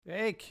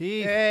Hey,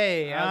 Keith.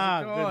 Hey,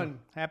 how's it good. going?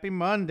 Happy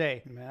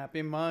Monday.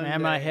 Happy Monday.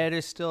 Man, my head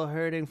is still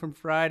hurting from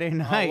Friday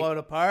night. Oh, what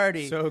a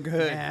party. So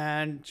good.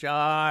 And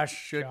Josh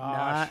should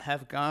not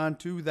have gone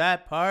to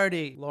that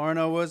party.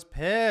 Lorna was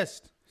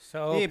pissed.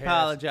 So He pissed.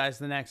 apologized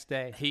the next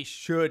day. He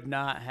should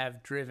not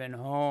have driven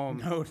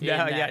home. No in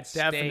doubt. that Yeah, state.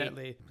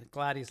 definitely.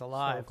 Glad he's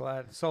alive. So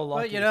glad. So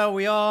lucky. But, you know,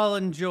 we all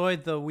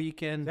enjoyed the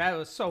weekend. it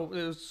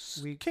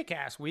was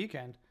kick-ass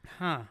weekend.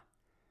 Huh.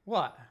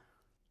 What?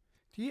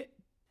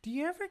 Do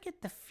you ever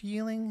get the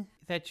feeling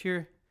that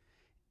you're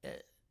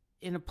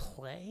in a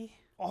play?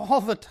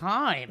 All the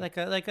time. Like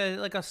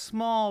a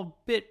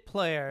small bit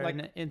player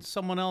Like- in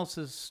someone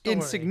else's story.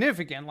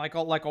 Insignificant, like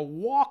a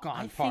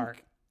walk-on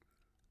part.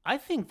 I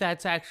think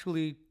that's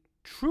actually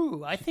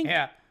true. I think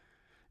Yeah. oh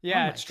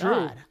Yeah, my it's true.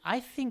 God. I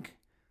think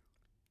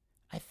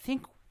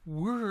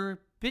we're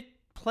bit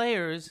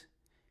players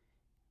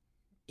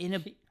in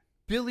a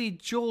Billy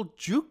Joel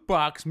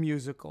jukebox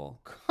musical.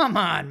 Come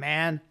on,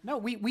 man. No,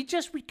 we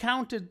just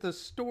recounted the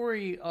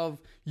story of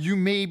You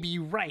May Be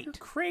Right. You're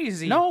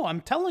crazy. No, I'm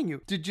telling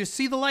you. Did you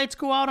see the lights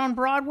go out on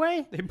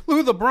Broadway? They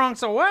blew the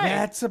Bronx away.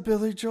 That's a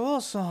Billy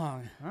Joel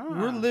song. Ah.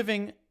 We're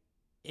living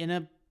in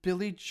a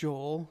Billy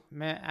Joel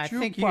Man, I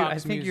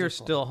jukebox think you're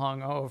musical. still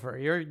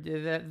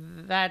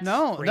hungover. That's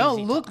No, crazy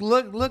look,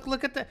 talk.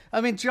 look at that.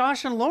 I mean,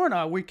 Josh and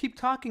Lorna, we keep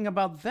talking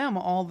about them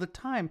all the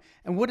time.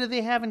 And what do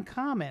they have in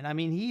common? I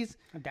mean, he's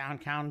A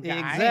downtown guy.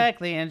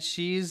 exactly, and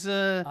she's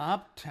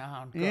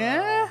Uptown girl.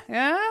 yeah.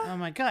 Oh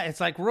my God! It's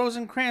like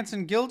Rosencrantz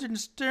and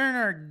Guildenstern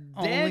are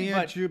dead, Only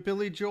but a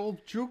Billy Joel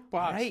jukebox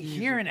right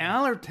here in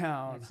musical.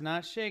 Allertown, It's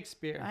not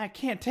Shakespeare. I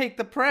can't take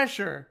the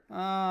pressure.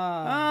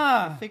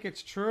 I think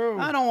it's true.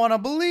 I don't want to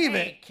believe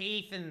Hey, it.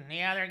 Keith and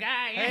the other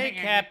guy. Hey,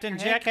 Captain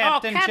Jack,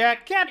 Captain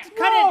Jack. Captain,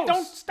 Cut no! it!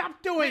 Don't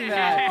stop doing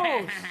that.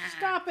 No,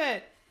 stop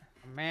it.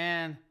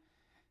 Man,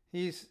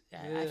 he's. I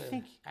Ugh.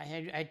 think.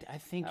 I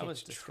think That it's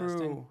was disgusting.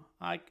 true.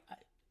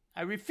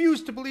 I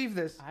refuse to believe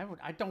this.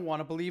 I don't want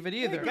to believe it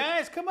either. Hey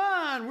guys, come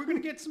on! We're gonna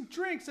get some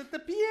drinks at the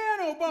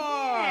piano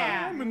bar.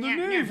 Yeah. I'm in the Yeah.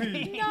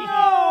 Navy. No!